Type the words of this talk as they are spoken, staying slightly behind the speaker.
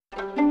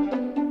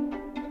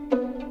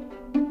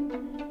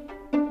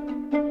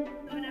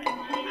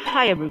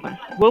Hi everyone,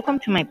 welcome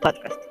to my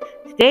podcast.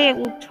 Today I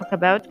will talk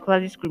about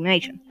class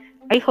discrimination.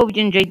 I hope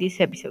you enjoyed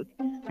this episode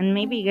and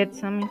maybe get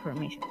some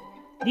information.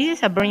 This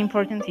is a very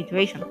important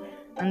situation,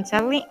 and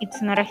sadly,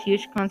 it's not a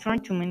huge concern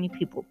to many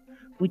people,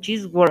 which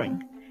is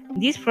worrying.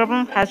 This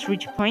problem has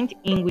reached a point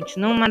in which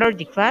no matter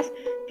the class,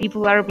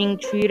 people are being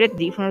treated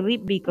differently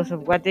because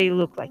of what they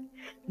look like.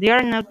 They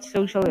are not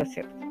socially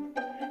accepted.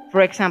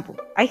 For example,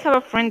 I have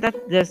a friend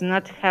that does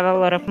not have a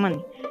lot of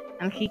money,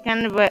 and he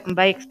can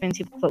buy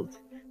expensive clothes,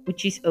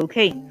 which is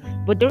okay.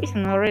 But there is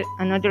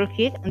another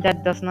kid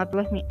that does not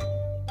let me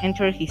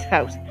enter his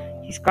house,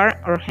 his car,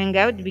 or hang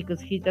out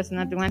because he does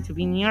not want to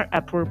be near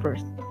a poor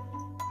person.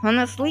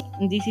 Honestly,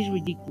 this is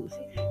ridiculous,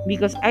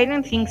 because I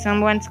don't think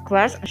someone's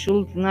class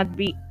should not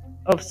be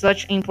of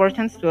such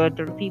importance to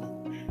other people,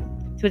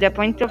 to the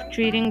point of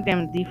treating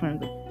them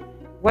differently.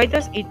 Why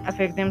does it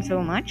affect them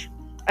so much?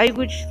 I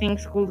wish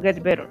things could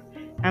get better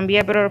and be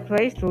a better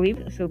place to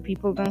live so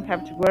people don't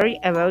have to worry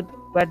about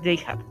what they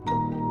have.